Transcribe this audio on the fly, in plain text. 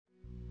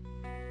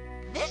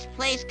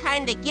place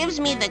kinda gives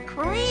me the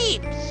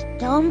creeps.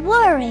 Don't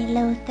worry,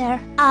 Luther.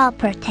 I'll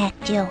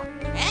protect you.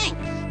 Thanks.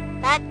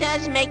 That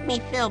does make me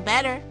feel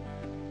better.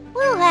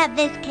 We'll have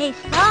this case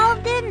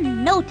solved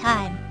in no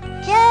time.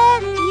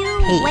 Just you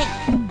wait.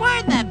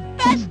 We're the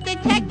best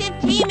detective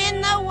team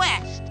in the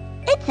West.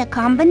 It's a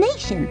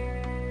combination.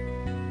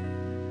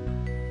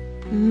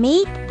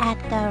 Meet at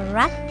the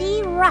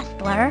Rusty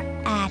Rustler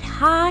at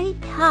high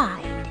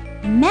tide.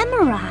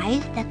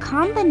 Memorize the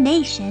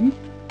combination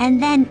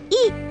and then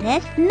eat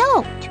this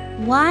note.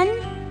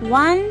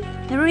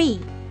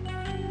 113.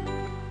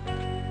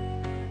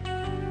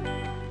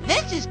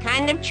 This is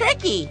kind of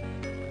tricky.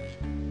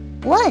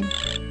 1,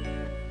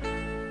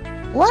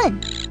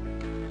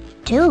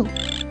 2,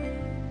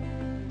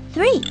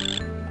 3.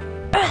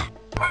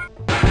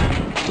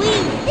 We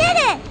did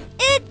it!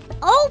 It's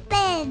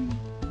open!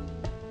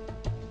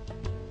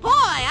 Boy,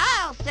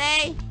 I'll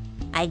say.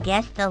 I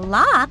guess the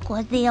lock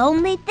was the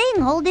only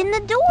thing holding the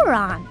door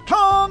on.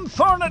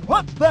 Consarn it,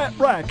 what's that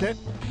racket?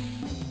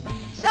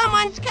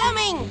 Someone's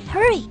coming.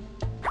 Hurry!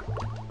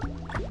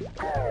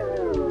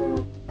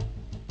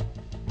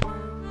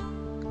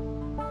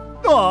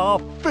 Aw,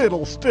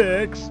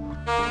 fiddlesticks.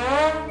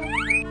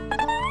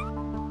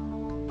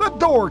 The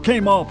door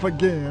came off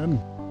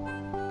again.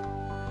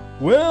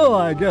 Well,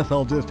 I guess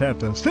I'll just have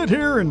to sit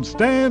here and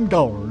stand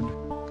guard.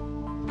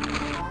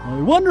 I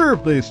wonder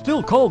if they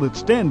still call it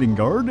standing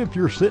guard if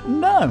you're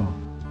sitting down.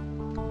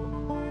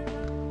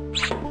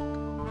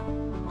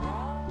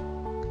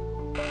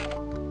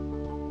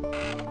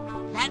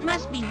 That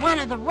must be one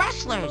of the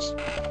rustlers.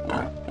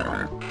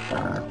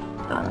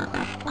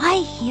 I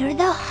hear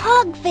the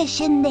hogfish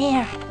in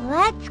there.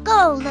 Let's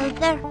go,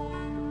 Luther.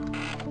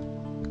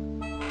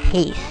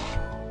 Peace.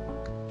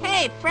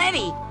 Hey,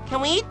 Freddi,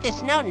 can we eat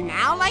this note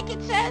now like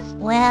it says?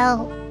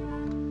 Well,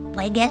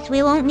 I guess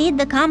we won't need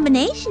the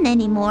combination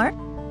anymore.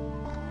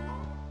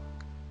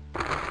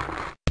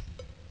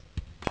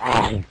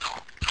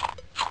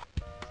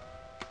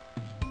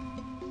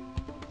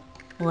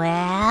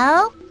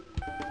 Well?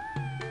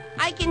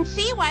 I can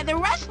see why the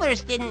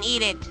rustlers didn't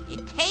eat it.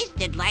 It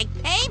tasted like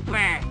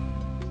paper.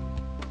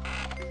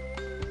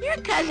 Your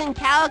cousin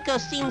Calico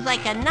seems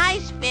like a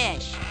nice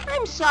fish.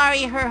 I'm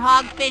sorry her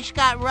hogfish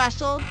got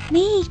rustled.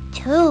 Me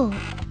too.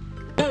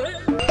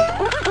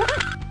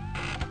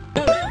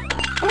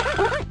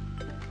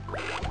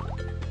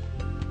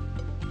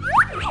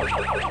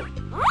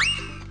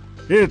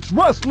 It's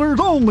rustlers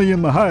only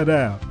in the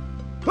hideout.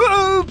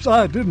 Oops,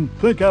 I didn't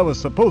think I was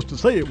supposed to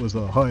say it was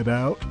a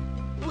hideout.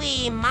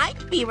 We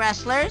might be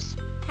rustlers.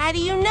 How do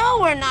you know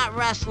we're not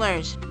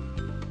rustlers?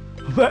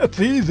 That's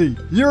easy.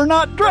 You're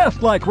not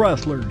dressed like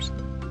rustlers.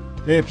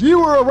 If you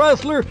were a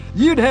rustler,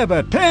 you'd have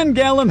a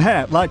 10-gallon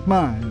hat like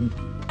mine,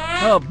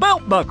 a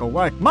belt buckle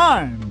like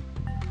mine,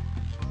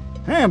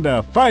 and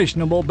a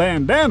fashionable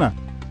bandana.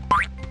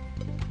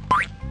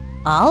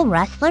 All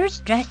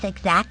rustlers dress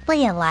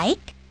exactly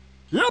alike?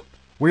 Yep,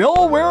 we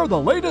all wear the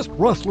latest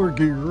rustler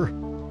gear.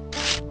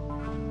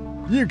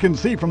 You can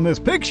see from this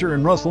picture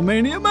in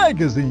Rustlemania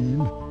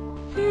magazine.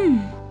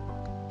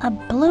 A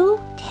blue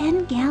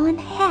 10-gallon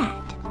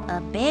hat, a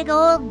big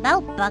old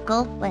belt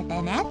buckle with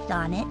an S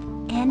on it,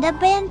 and a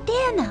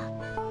bandana.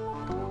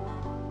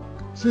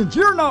 Since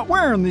you're not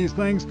wearing these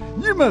things,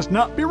 you must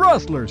not be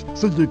rustlers,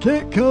 so you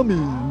can't come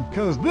in,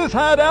 'cause this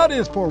hideout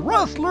is for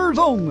rustlers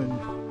only.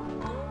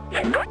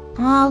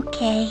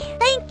 Okay,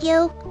 thank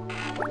you.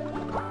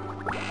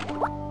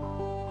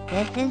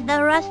 This is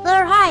the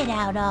rustler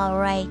hideout, all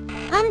right.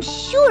 I'm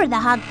sure the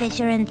hogfish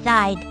are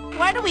inside.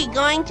 What are we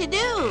going to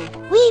do?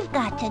 We've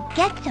got to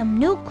get some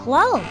new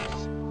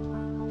clothes.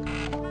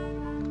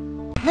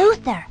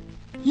 Luther,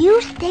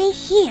 you stay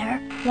here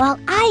while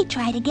I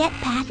try to get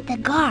past the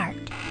guard.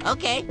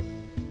 Okay.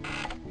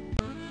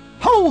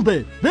 Hold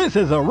it! This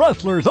is a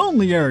rustlers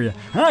only area.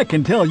 I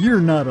can tell you're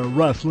not a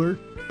rustler.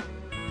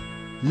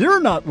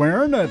 You're not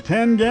wearing a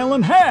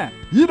 10-gallon hat.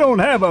 You don't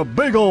have a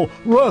big old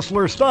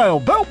rustler-style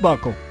belt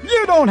buckle.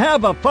 You don't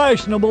have a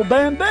fashionable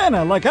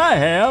bandana like I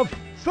have.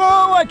 So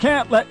I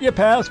can't let you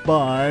pass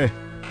by.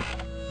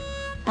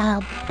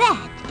 I'll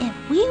bet if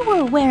we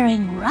were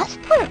wearing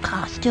rustler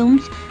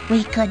costumes,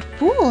 we could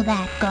fool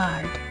that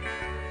guard.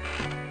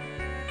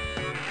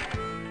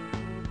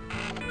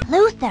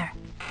 Luther,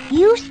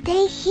 you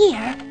stay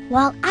here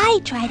while I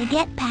try to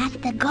get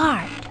past the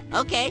guard.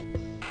 Okay.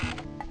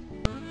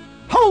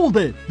 Hold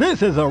it!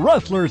 This is a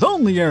rustlers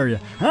only area.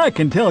 I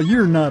can tell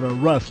you're not a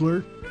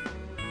rustler.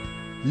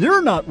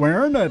 You're not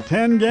wearing a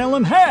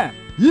 10-gallon hat.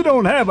 You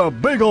don't have a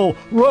big old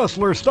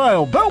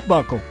rustler-style belt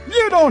buckle.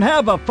 You don't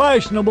have a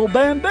fashionable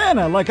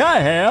bandana like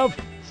I have.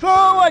 So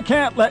I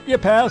can't let you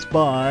pass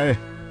by.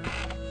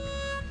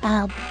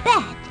 I'll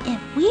bet if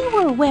we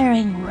were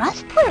wearing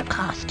rustler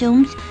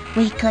costumes,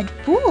 we could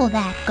fool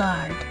that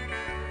guard.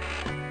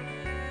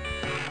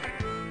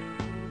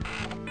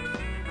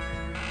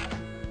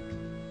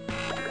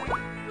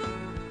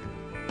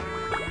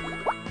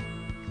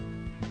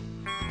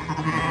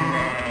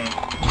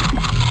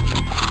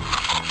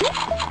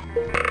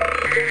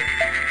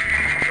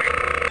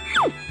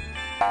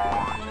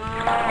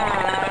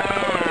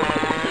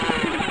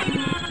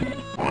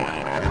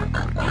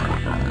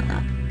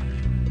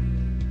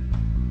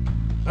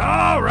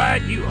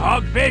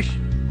 Hogfish,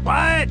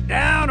 quiet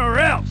down or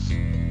else.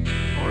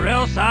 Or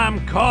else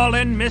I'm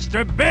calling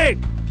Mr. Big.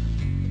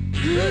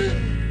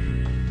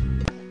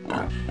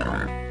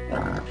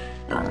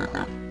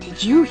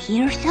 Did you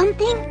hear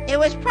something? It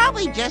was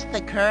probably just the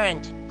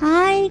current.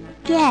 I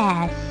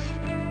guess.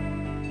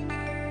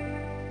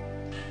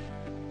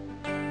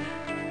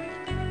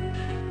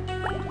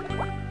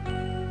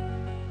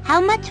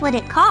 How much would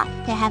it cost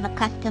to have a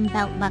custom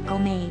belt buckle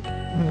made?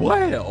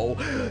 Well,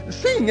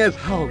 seeing as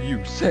how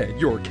you said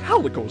you're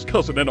Calico's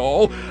cousin and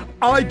all,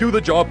 I'd do the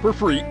job for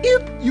free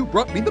if you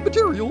brought me the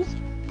materials.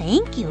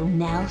 Thank you,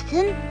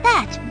 Nelson.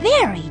 That's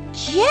very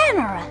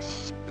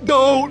generous.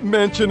 Don't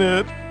mention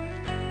it.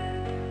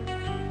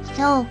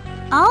 So,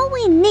 all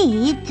we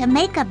need to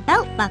make a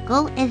belt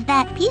buckle is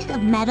that piece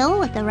of metal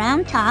with a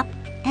round top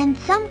and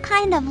some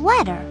kind of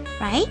letter,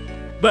 right?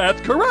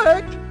 That's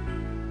correct.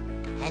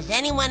 Has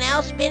anyone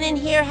else been in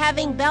here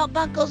having belt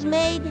buckles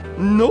made?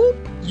 Nope.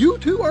 You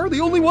two are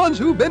the only ones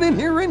who've been in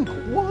here in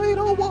quite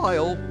a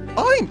while.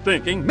 I'm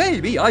thinking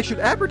maybe I should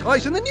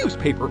advertise in the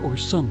newspaper or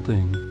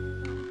something.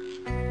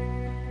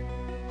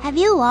 Have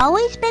you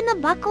always been a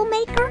buckle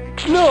maker?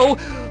 No,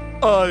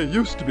 I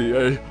used to be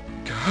a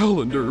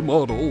calendar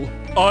model.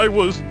 I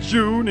was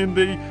June in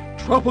the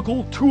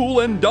Tropical Tool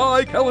and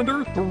Die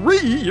calendar 3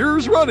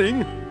 years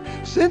running.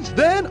 Since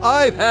then,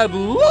 I've had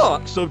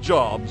lots of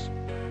jobs.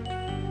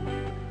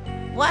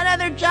 What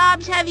other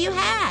jobs have you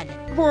had?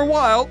 For a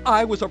while,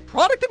 I was a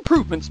product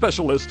improvement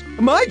specialist.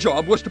 My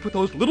job was to put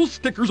those little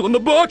stickers on the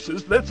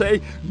boxes that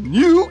say,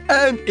 new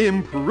and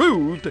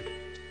improved.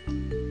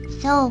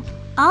 So,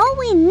 all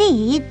we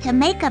need to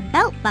make a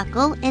belt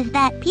buckle is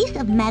that piece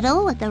of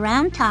metal with a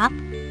round top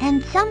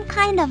and some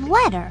kind of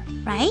letter,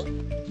 right?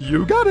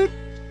 You got it.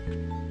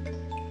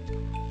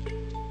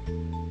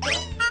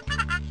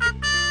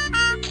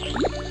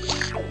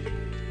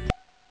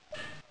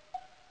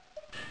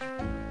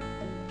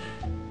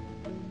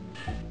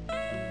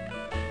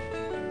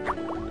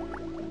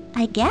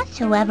 I guess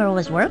whoever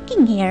was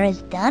working here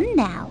is done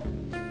now.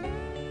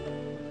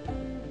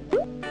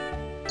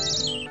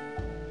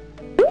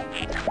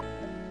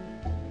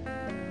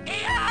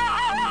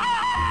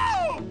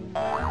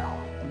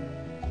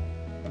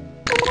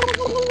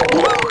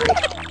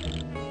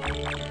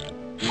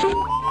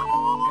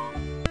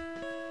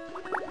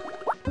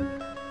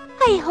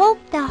 I hope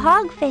the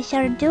hogfish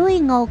are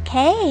doing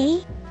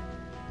okay.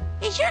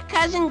 Is your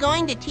cousin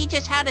going to teach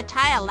us how to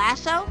tie a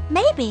lasso?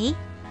 Maybe.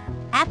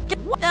 After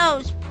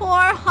those poor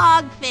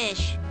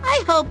hogfish.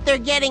 I hope they're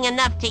getting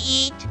enough to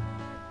eat.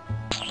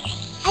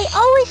 I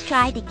always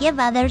try to give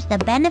others the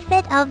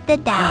benefit of the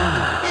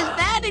doubt. Does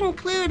that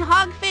include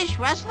Hogfish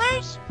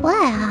Rustlers?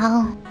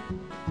 Well...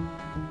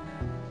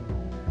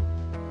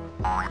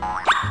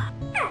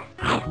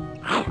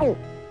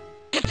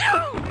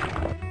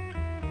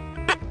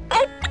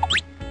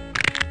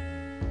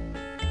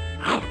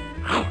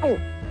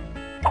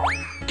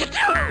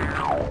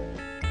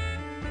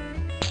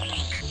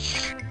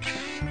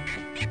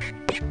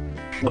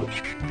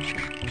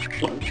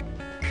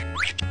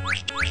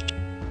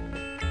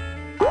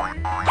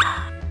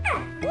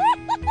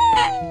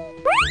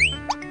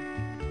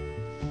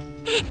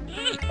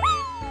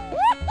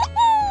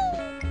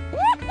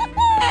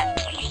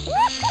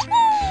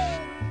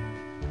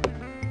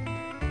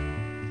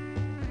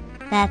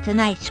 That's a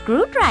nice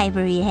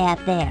screwdriver you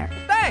have there.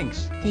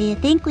 Thanks. Do you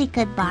think we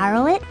could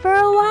borrow it for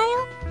a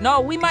while? No,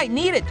 we might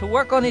need it to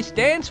work on this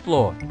dance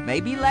floor.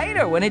 Maybe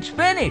later when it's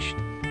finished.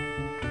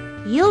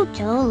 You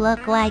two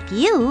look like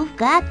you've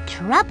got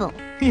trouble.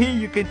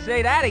 You can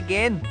say that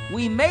again.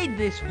 We made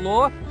this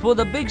floor for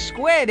the big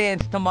square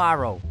dance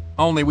tomorrow.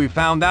 Only we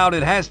found out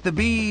it has to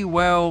be,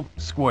 well,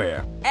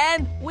 square.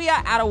 And we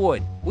are out of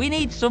wood. We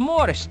need some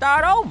more to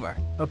start over.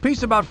 A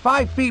piece about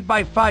 5 feet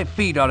by 5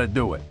 feet ought to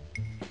do it.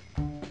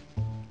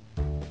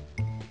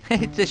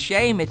 It's a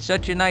shame it's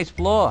such a nice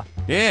floor.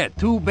 Yeah,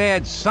 too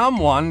bad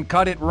someone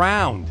cut it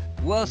round.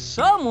 Well,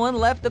 someone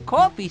left a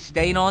coffee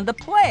stain on the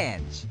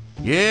plans.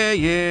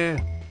 Yeah.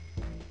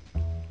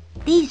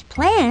 These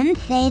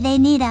plans say they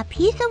need a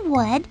piece of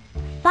wood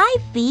 5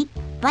 feet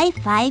by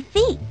 5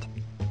 feet.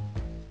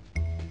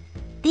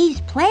 These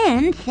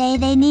plans say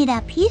they need a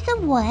piece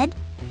of wood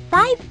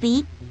 5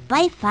 feet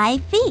by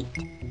 5 feet.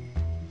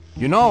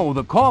 You know,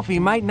 the coffee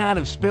might not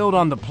have spilled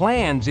on the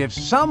plans if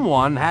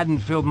someone hadn't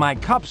filled my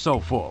cup so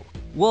full.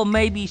 Well,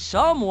 maybe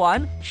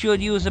someone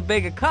should use a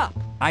bigger cup.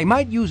 I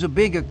might use a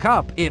bigger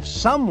cup if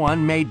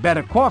someone made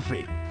better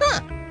coffee.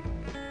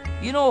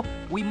 You know,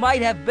 we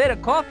might have better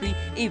coffee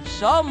if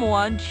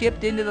someone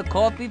chipped into the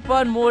coffee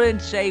fund more than,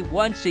 say,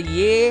 once a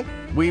year.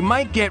 We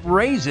might get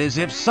raises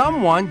if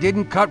someone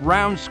didn't cut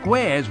round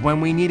squares when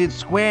we needed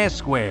square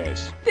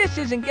squares. This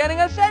isn't getting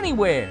us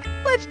anywhere.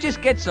 Let's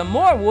just get some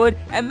more wood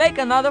and make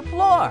another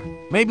floor.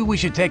 Maybe we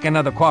should take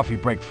another coffee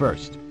break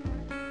first.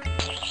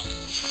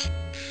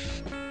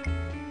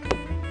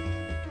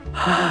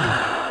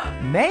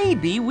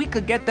 Maybe we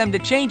could get them to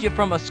change it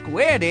from a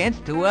square dance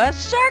to a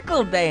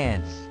circle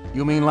dance.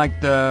 You mean like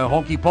the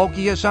hokey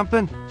pokey or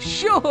something?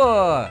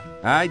 Sure.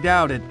 I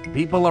doubt it.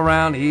 People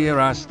around here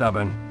are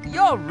stubborn.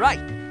 You're right.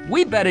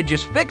 We better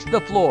just fix the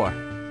floor.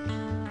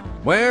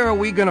 Where are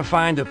we gonna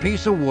find a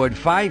piece of wood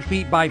 5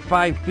 feet by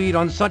 5 feet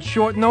on such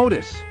short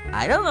notice?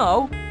 I don't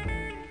know.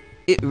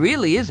 It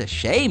really is a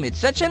shame. It's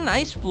such a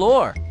nice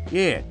floor.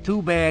 Yeah,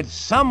 too bad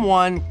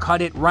someone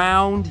cut it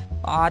round.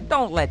 Aw,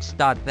 don't let's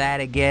start that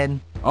again.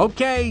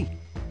 Okay.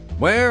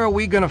 Where are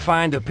we gonna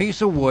find a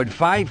piece of wood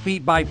 5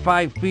 feet by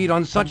 5 feet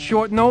on such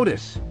short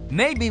notice?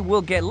 Maybe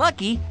we'll get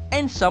lucky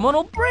and someone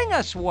will bring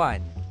us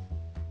one.